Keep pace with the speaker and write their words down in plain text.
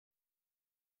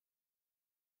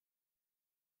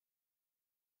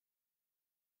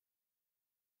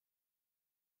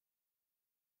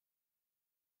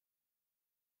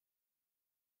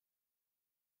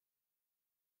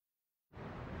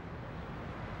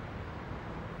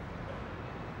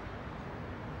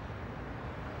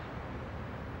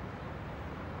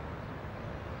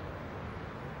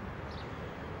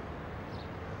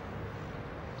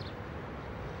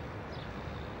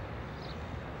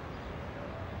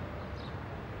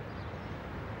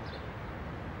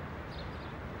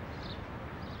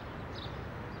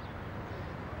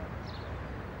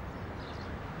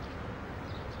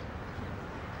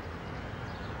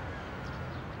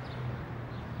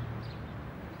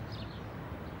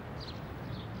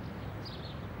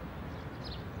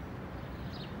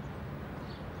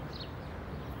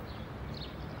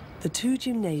The two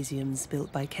gymnasiums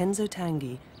built by Kenzo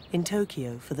Tange in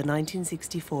Tokyo for the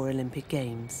 1964 Olympic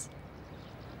Games.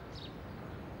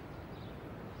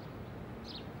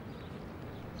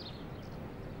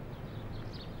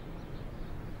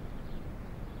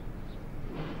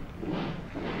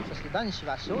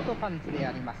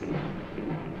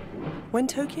 When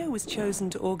Tokyo was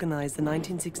chosen to organize the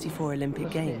 1964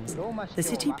 Olympic Games, the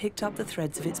city picked up the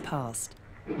threads of its past.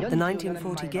 The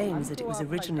 1940 Games that it was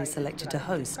originally selected to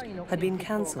host had been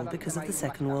cancelled because of the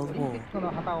Second World War.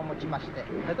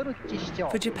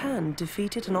 For Japan,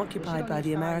 defeated and occupied by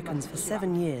the Americans for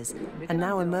 7 years and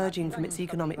now emerging from its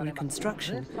economic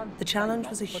reconstruction, the challenge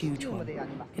was a huge one.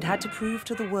 It had to prove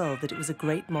to the world that it was a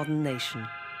great modern nation.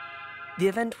 The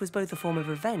event was both a form of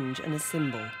revenge and a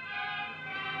symbol.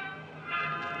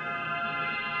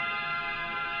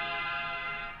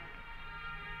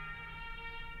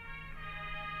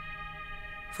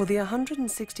 For the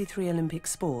 163 Olympic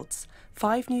sports,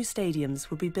 5 new stadiums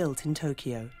will be built in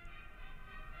Tokyo.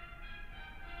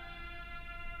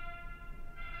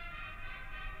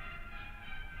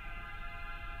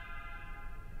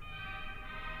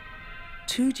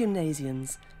 Two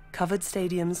gymnasiums, covered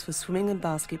stadiums for swimming and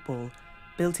basketball,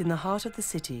 built in the heart of the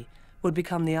city, would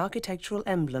become the architectural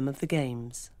emblem of the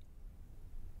Games.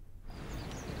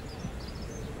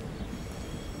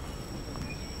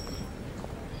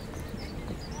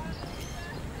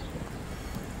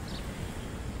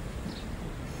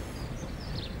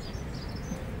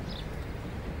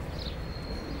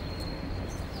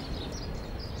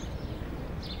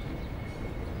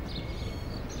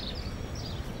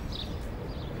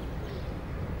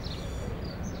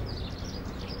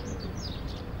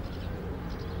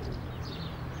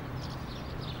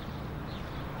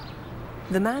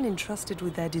 The man entrusted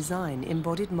with their design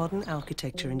embodied modern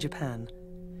architecture in Japan.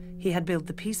 He had built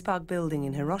the Peace Park building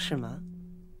in Hiroshima,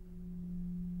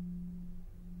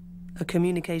 a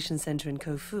communication center in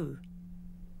Kofu,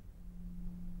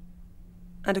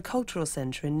 and a cultural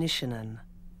center in Nishinan.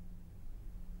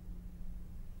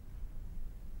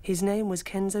 His name was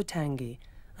Kenzo Tange,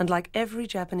 and like every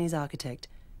Japanese architect,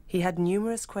 he had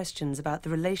numerous questions about the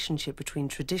relationship between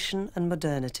tradition and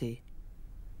modernity.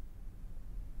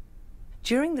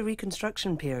 During the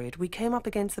Reconstruction period, we came up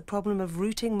against the problem of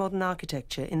rooting modern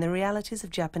architecture in the realities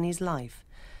of Japanese life.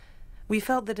 We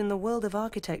felt that in the world of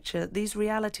architecture, these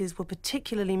realities were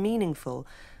particularly meaningful,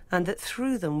 and that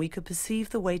through them we could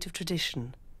perceive the weight of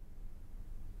tradition.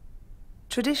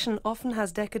 Tradition often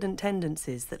has decadent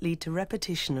tendencies that lead to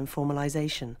repetition and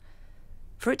formalization.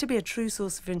 For it to be a true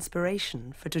source of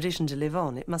inspiration, for tradition to live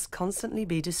on, it must constantly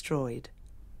be destroyed.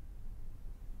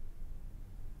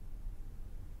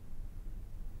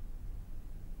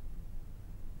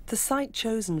 The site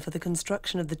chosen for the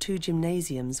construction of the two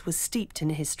gymnasiums was steeped in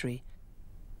history.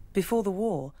 Before the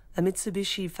war, a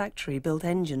Mitsubishi factory built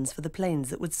engines for the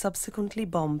planes that would subsequently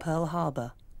bomb Pearl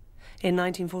Harbor. In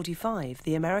 1945,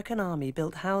 the American Army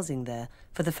built housing there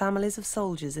for the families of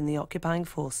soldiers in the occupying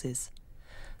forces.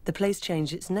 The place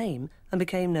changed its name and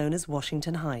became known as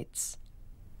Washington Heights.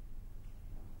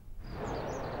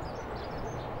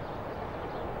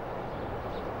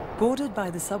 Bordered by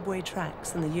the subway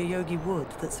tracks and the Yoyogi wood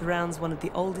that surrounds one of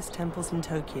the oldest temples in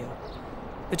Tokyo,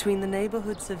 between the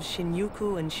neighborhoods of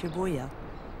Shinjuku and Shibuya,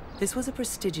 this was a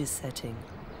prestigious setting.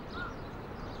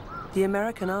 The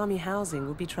American Army housing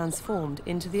would be transformed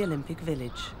into the Olympic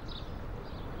Village.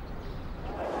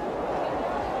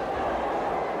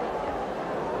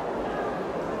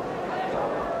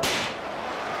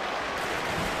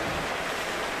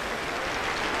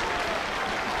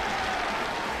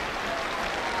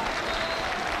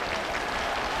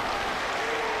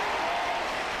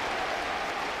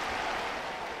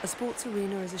 A sports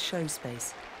arena is a show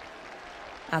space.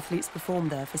 Athletes perform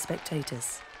there for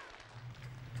spectators.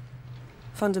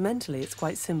 Fundamentally, it's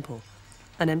quite simple.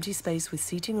 An empty space with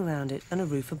seating around it and a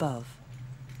roof above.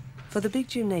 For the big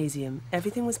gymnasium,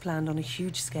 everything was planned on a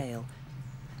huge scale.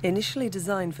 Initially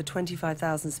designed for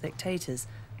 25,000 spectators,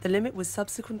 the limit was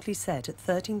subsequently set at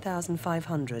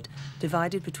 13,500,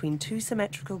 divided between 2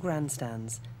 symmetrical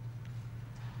grandstands.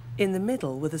 In the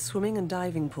middle were the swimming and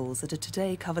diving pools that are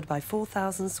today covered by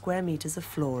 4,000 square meters of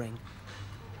flooring.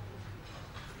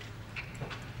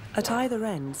 At either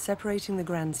end, separating the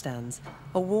grandstands,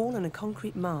 a wall and a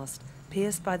concrete mast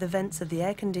pierced by the vents of the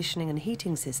air conditioning and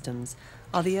heating systems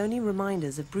are the only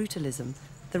reminders of brutalism,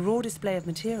 the raw display of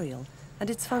material, and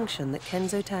its function that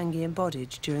Kenzo Tange embodied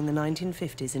during the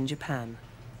 1950s in Japan.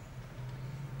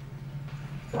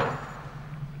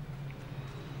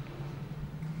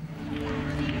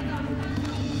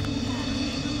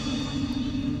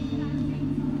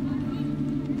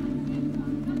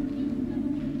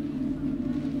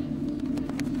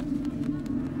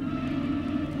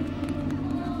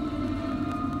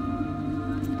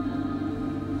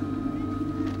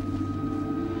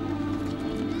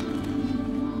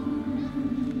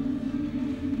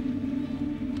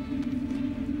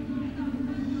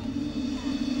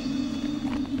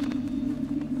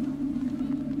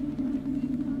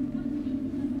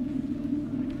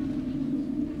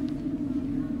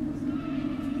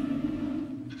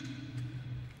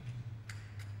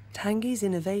 Tange's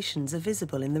innovations are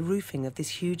visible in the roofing of this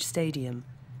huge stadium.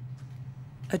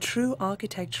 A true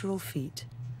architectural feat.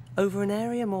 Over an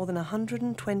area more than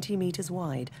 120 meters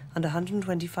wide and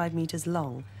 125 meters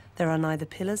long, there are neither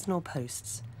pillars nor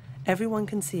posts. Everyone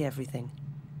can see everything.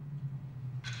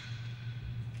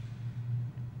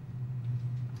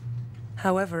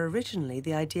 However, originally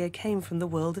the idea came from the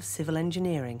world of civil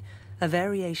engineering, a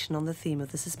variation on the theme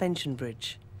of the suspension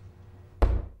bridge.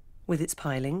 With its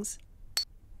pilings,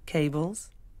 cables,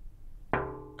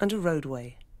 and a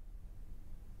roadway.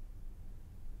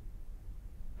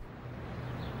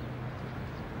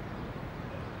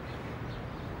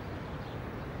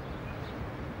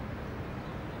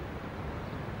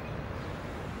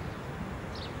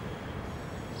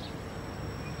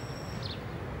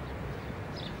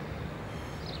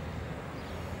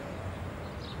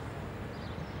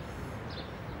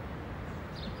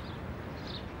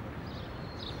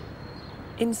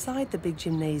 Inside the big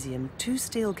gymnasium, 2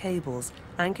 steel cables,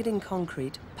 anchored in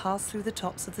concrete, pass through the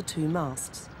tops of the 2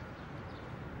 masts.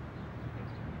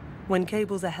 When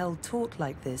cables are held taut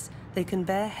like this, they can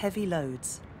bear heavy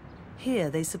loads. Here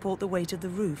they support the weight of the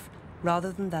roof,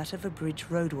 rather than that of a bridge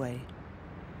roadway.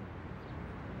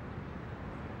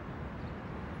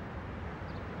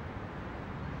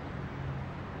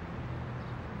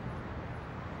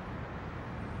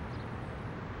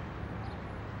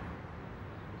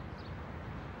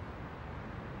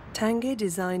 Tange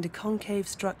designed a concave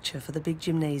structure for the big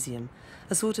gymnasium,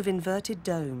 a sort of inverted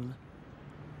dome.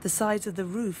 The sides of the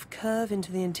roof curve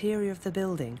into the interior of the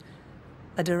building,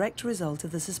 a direct result of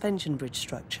the suspension bridge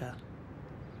structure.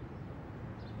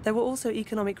 There were also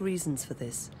economic reasons for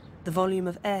this. The volume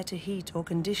of air to heat or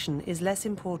condition is less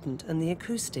important and the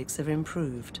acoustics are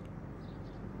improved.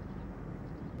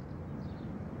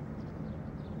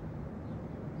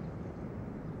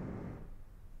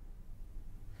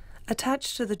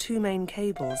 Attached to the 2 main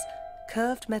cables,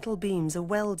 curved metal beams are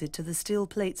welded to the steel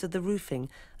plates of the roofing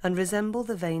and resemble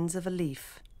the veins of a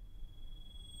leaf.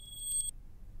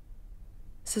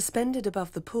 Suspended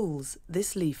above the pools,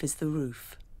 this leaf is the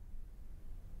roof.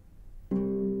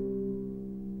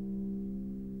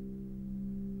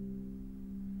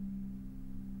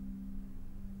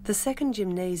 The second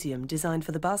gymnasium, designed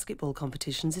for the basketball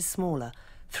competitions, is smaller.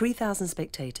 3,000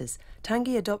 spectators. Tange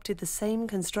adopted the same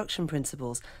construction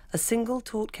principles. A single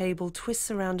taut cable twists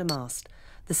around a mast.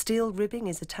 The steel ribbing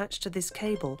is attached to this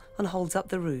cable and holds up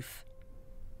the roof.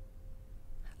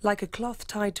 Like a cloth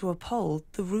tied to a pole,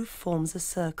 the roof forms a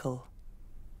circle.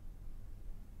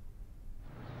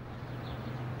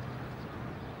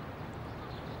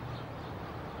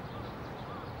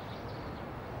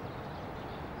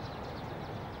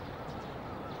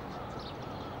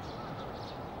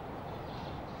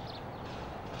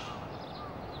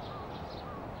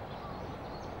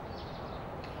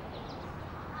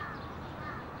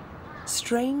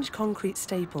 Strange concrete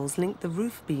staples link the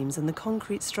roof beams and the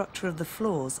concrete structure of the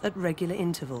floors at regular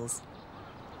intervals.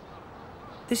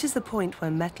 This is the point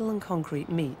where metal and concrete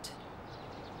meet.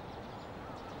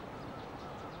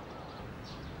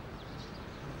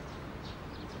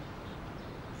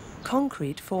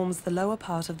 Concrete forms the lower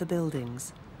part of the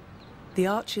buildings. The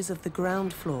arches of the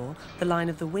ground floor, the line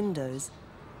of the windows,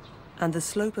 and the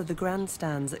slope of the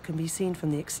grandstands that can be seen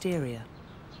from the exterior.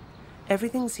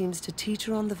 Everything seems to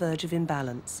teeter on the verge of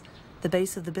imbalance. The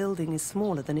base of the building is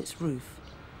smaller than its roof.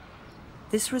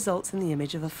 This results in the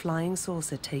image of a flying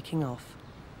saucer taking off.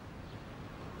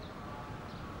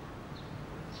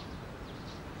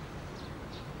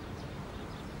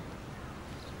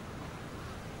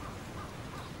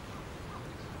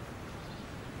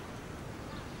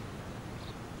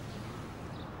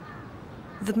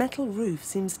 The metal roof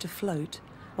seems to float,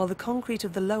 while the concrete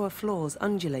of the lower floors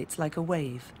undulates like a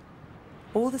wave.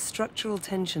 All the structural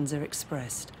tensions are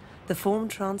expressed. The form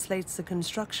translates the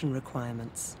construction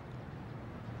requirements.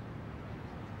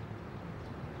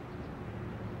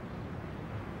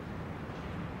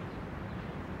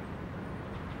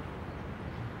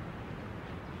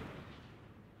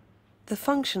 The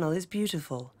functional is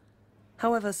beautiful.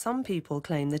 However, some people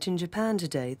claim that in Japan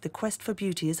today, the quest for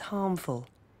beauty is harmful.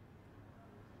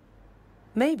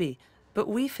 Maybe, but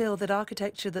we feel that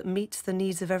architecture that meets the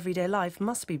needs of everyday life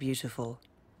must be beautiful.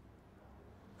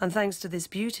 And thanks to this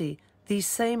beauty, these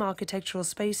same architectural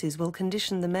spaces will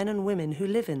condition the men and women who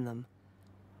live in them.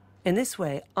 In this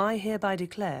way, I hereby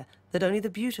declare that only the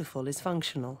beautiful is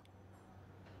functional.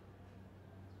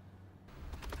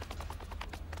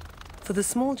 For the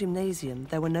small gymnasium,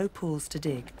 there were no pools to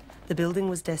dig. The building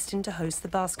was destined to host the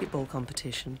basketball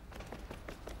competition.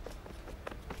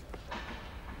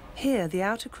 Here, the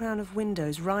outer crown of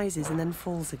windows rises and then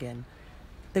falls again.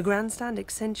 The grandstand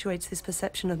accentuates this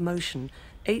perception of motion,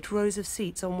 8 rows of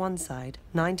seats on one side,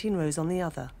 19 rows on the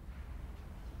other.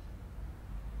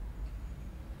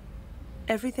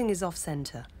 Everything is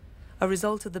off-center, a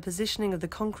result of the positioning of the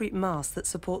concrete mast that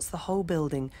supports the whole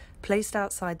building, placed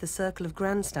outside the circle of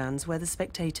grandstands where the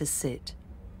spectators sit.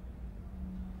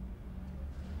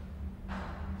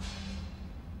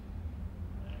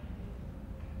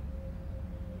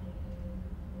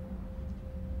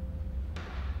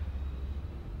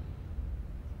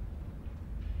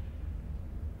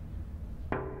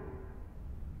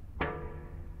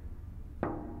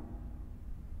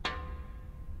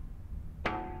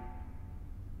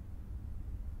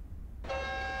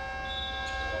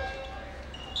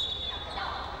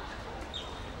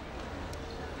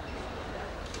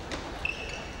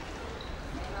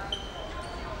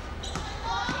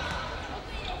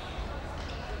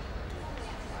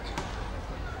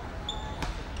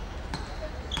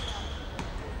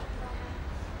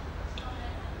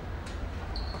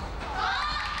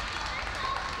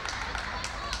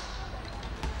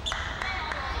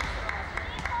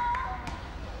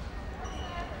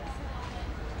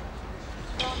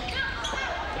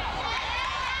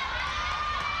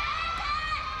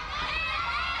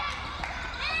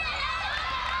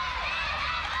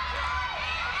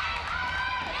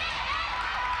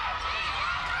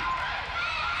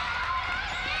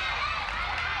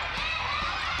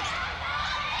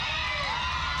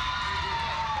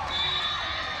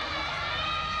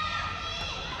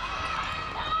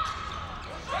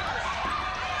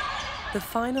 The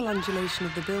final undulation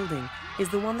of the building is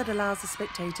the one that allows the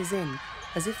spectators in,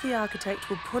 as if the architect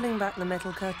were pulling back the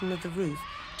metal curtain of the roof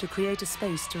to create a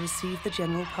space to receive the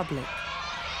general public.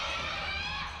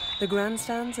 The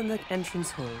grandstands and the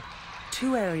entrance hall,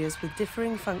 2 areas with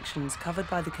differing functions covered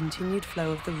by the continued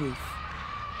flow of the roof.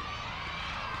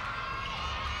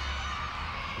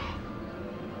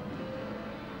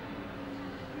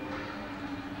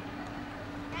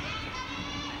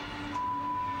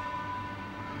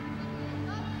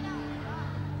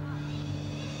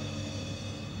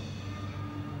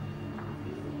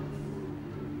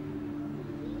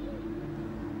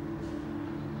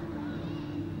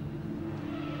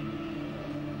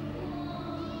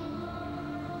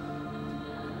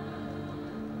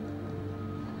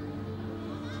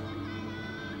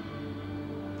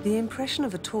 The impression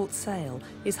of a taut sail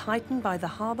is heightened by the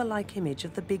harbour-like image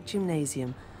of the big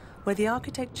gymnasium, where the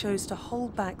architect chose to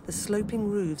hold back the sloping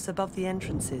roofs above the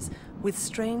entrances with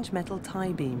strange metal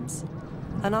tie beams,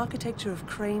 an architecture of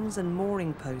cranes and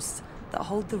mooring posts that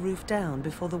hold the roof down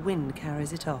before the wind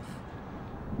carries it off.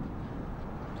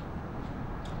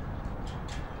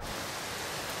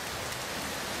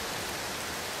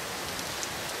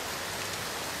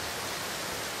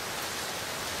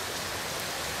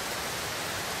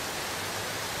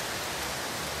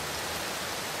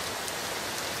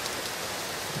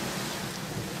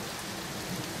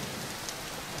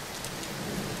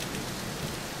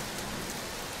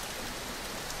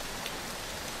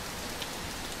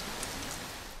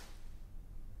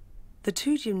 The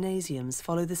 2 gymnasiums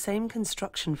follow the same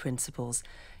construction principles,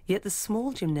 yet the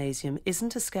small gymnasium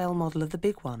isn't a scale model of the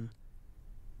big one.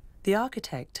 The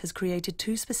architect has created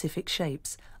 2 specific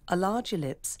shapes, a large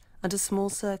ellipse and a small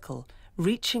circle,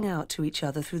 reaching out to each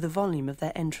other through the volume of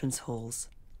their entrance halls.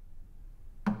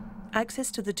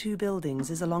 Access to the 2 buildings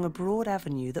is along a broad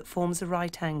avenue that forms a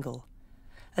right angle.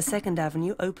 A second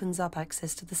avenue opens up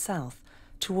access to the south,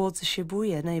 towards the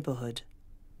Shibuya neighborhood.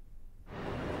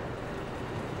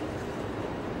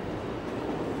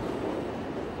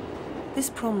 This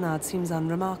promenade seems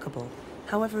unremarkable.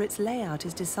 However, its layout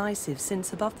is decisive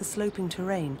since above the sloping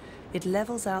terrain, it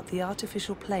levels out the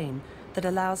artificial plain that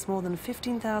allows more than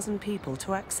 15,000 people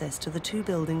to access to the 2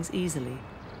 buildings easily.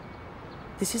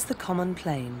 This is the common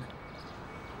plain.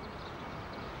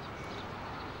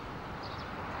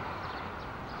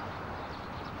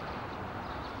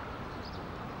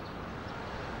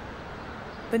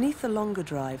 Beneath the longer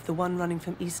drive, the one running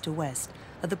from east to west,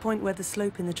 at the point where the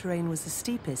slope in the terrain was the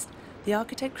steepest, the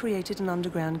architect created an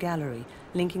underground gallery,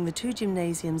 linking the 2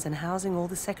 gymnasiums and housing all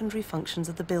the secondary functions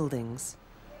of the buildings.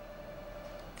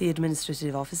 The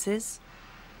administrative offices,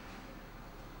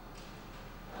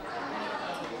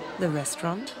 the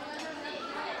restaurant,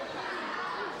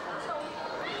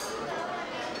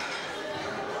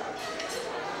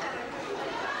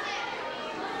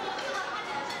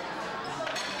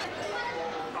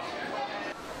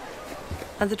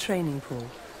 and the training pool,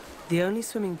 the only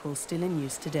swimming pool still in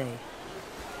use today.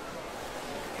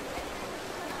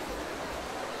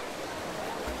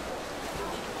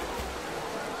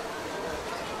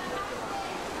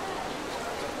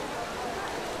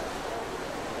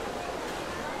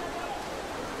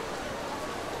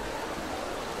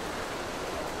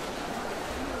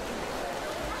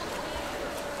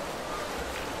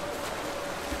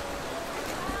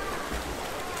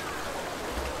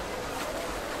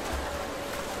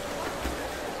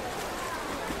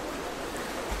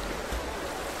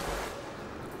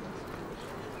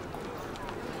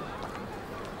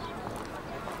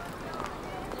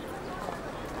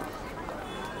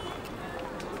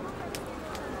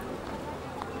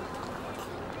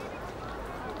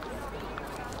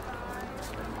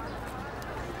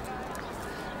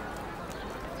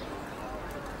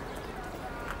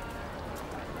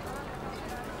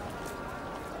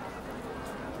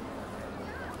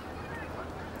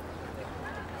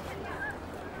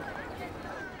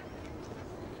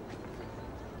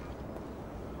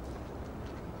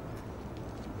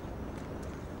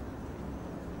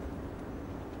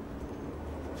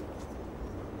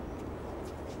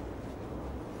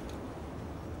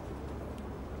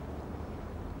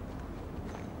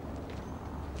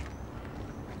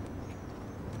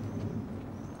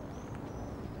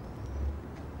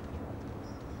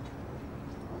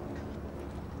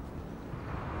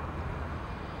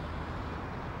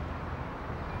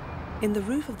 In the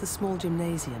roof of the small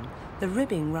gymnasium, the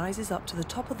ribbing rises up to the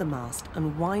top of the mast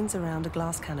and winds around a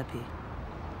glass canopy.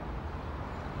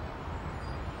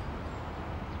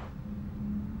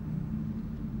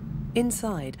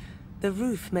 Inside, the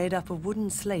roof, made up of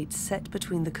wooden slates set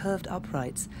between the curved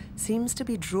uprights, seems to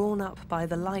be drawn up by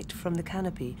the light from the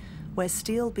canopy, where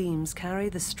steel beams carry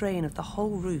the strain of the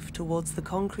whole roof towards the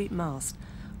concrete mast,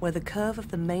 where the curve of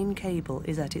the main cable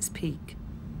is at its peak,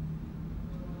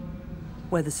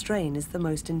 where the strain is the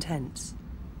most intense.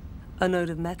 A node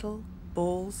of metal,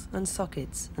 balls and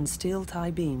sockets and steel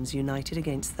tie beams united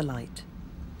against the light.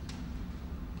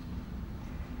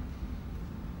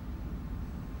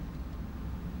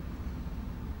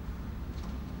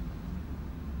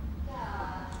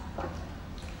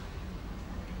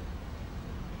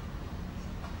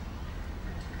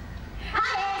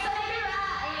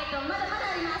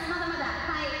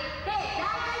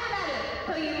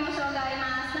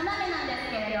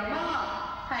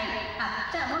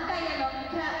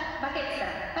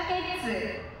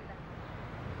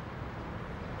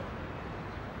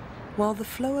 While the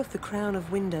flow of the crown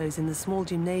of windows in the small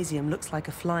gymnasium looks like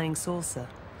a flying saucer,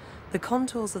 the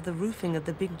contours of the roofing of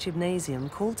the big gymnasium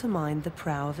call to mind the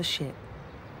prow of a ship.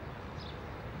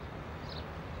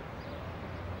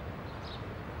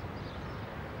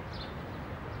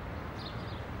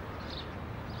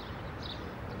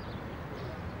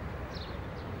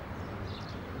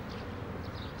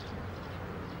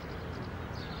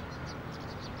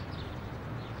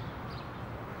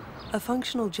 A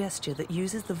functional gesture that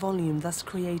uses the volume thus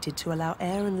created to allow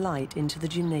air and light into the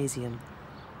gymnasium.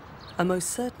 A most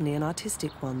certainly an artistic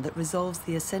one that resolves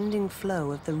the ascending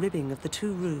flow of the ribbing of the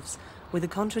two roofs with a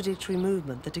contradictory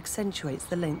movement that accentuates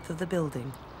the length of the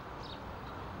building.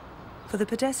 For the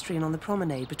pedestrian on the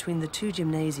promenade between the two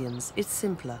gymnasiums, it's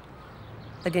simpler.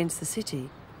 Against the city,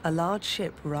 a large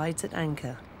ship rides at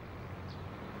anchor.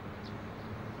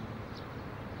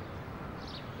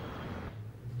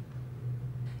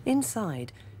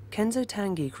 Inside, Kenzo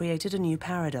Tange created a new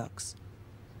paradox.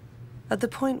 At the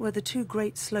point where the two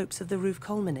great slopes of the roof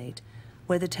culminate,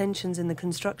 where the tensions in the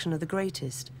construction are the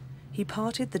greatest, he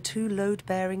parted the two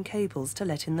load-bearing cables to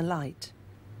let in the light.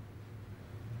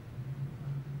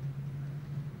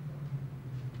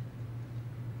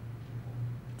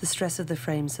 The stress of the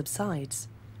frame subsides.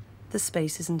 The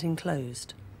space isn't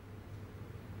enclosed.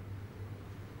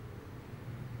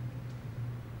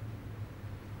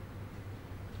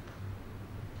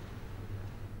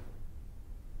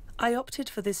 I opted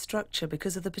for this structure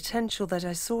because of the potential that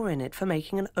I saw in it for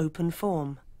making an open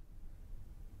form.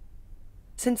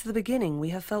 Since the beginning, we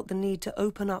have felt the need to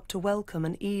open up to welcome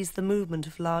and ease the movement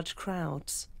of large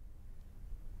crowds.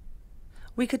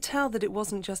 We could tell that it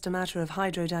wasn't just a matter of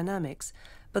hydrodynamics,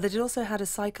 but that it also had a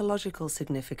psychological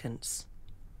significance.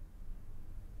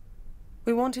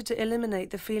 We wanted to eliminate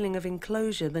the feeling of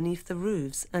enclosure beneath the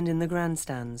roofs and in the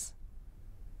grandstands.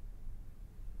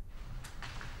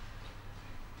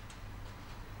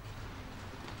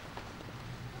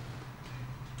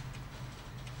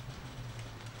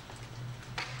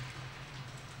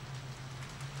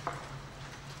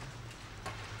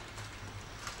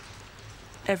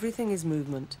 Everything is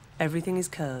movement, everything is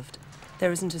curved.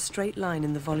 There isn't a straight line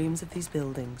in the volumes of these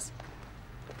buildings.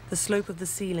 The slope of the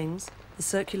ceilings, the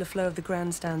circular flow of the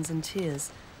grandstands and tiers,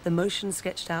 the motion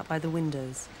sketched out by the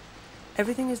windows.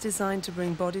 Everything is designed to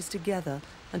bring bodies together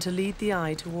and to lead the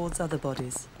eye towards other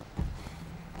bodies.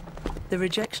 The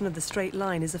rejection of the straight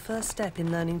line is a first step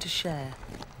in learning to share.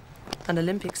 An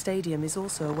Olympic stadium is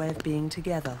also a way of being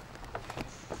together.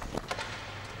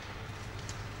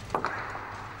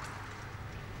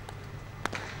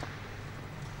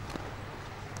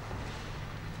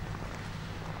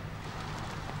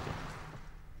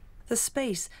 The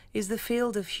space is the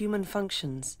field of human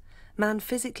functions. Man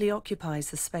physically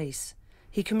occupies the space.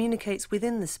 He communicates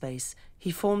within the space. He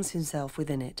forms himself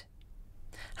within it.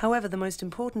 However, the most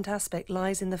important aspect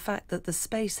lies in the fact that the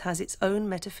space has its own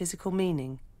metaphysical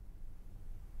meaning.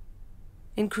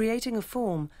 In creating a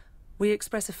form, we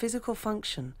express a physical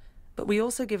function, but we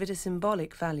also give it a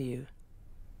symbolic value.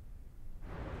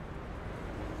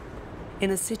 In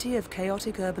a city of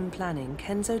chaotic urban planning,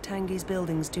 Kenzo Tange's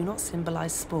buildings do not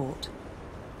symbolize sport.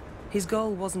 His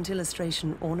goal wasn't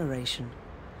illustration or narration.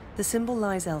 The symbol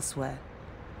lies elsewhere,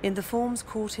 in the forms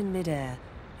caught in mid-air,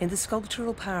 in the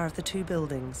sculptural power of the two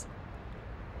buildings.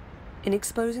 In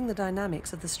exposing the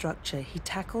dynamics of the structure, he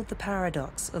tackled the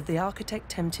paradox of the architect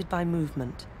tempted by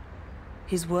movement.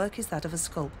 His work is that of a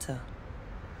sculptor.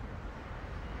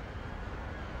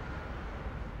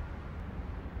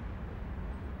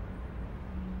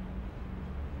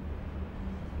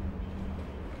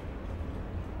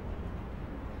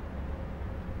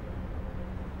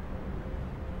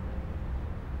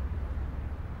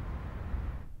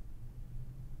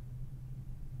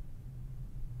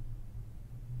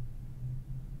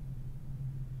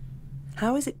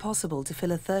 How is it possible to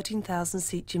fill a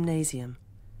 13,000-seat gymnasium?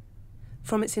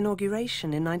 From its inauguration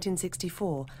in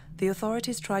 1964, the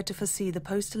authorities tried to foresee the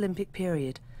post-Olympic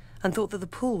period and thought that the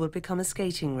pool would become a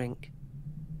skating rink.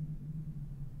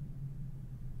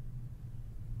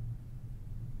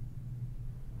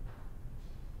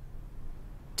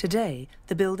 Today,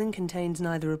 the building contains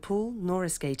neither a pool nor a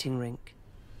skating rink.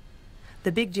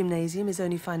 The big gymnasium is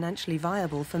only financially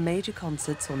viable for major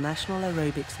concerts or national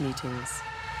aerobics meetings.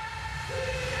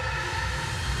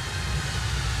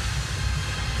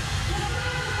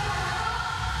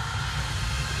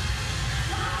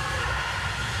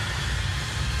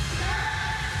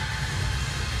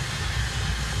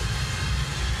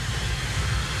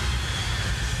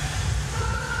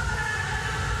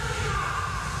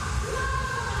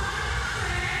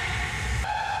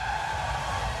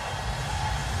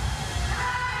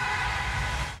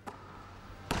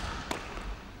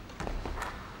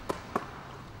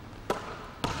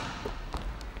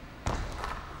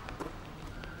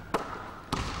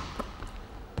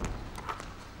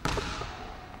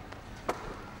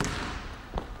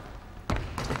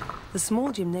 The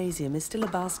small gymnasium is still a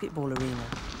basketball arena.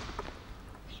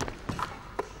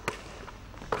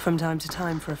 From time to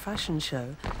time for a fashion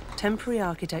show, temporary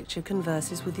architecture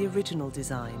converses with the original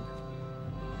design.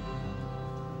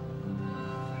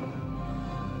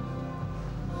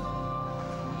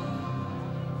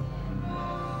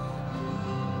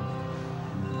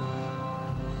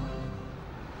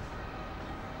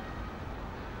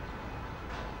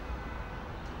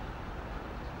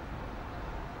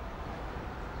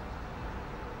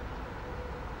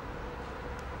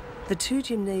 The two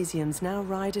gymnasiums now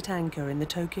ride at anchor in the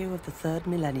Tokyo of the third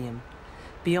millennium.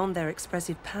 Beyond their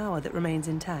expressive power that remains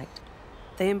intact,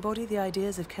 they embody the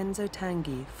ideas of Kenzo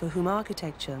Tange, for whom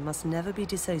architecture must never be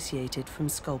dissociated from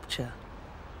sculpture.